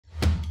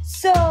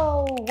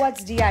So,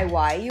 what's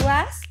DIY, you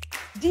ask?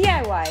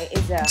 DIY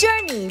is a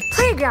journey,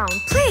 playground,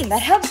 place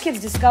that helps kids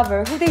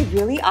discover who they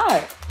really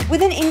are.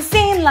 With an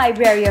insane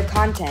library of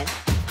content,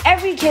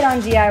 every kid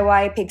on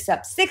DIY picks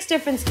up 6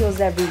 different skills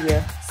every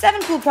year,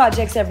 7 cool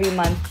projects every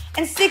month,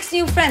 and 6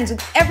 new friends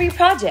with every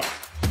project.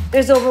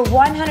 There's over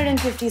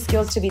 150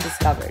 skills to be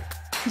discovered.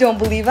 Don't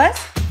believe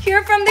us?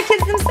 Hear from the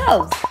kids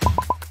themselves.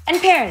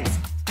 And parents,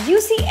 you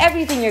see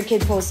everything your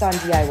kid posts on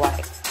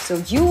DIY, so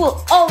you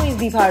will always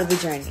be part of the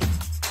journey.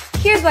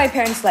 Here's why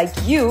parents like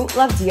you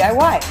love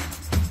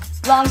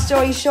DIY. Long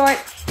story short,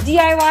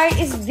 DIY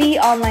is the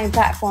online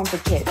platform for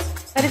kids.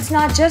 But it's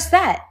not just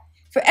that.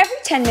 For every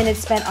 10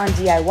 minutes spent on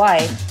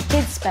DIY,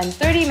 kids spend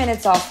 30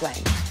 minutes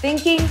offline,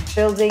 thinking,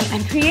 building,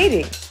 and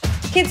creating.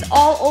 Kids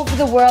all over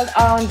the world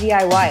are on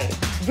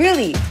DIY.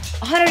 Really,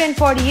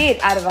 148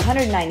 out of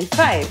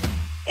 195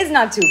 is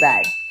not too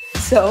bad.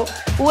 So,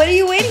 what are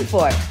you waiting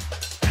for?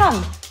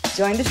 Come,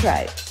 join the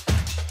tribe.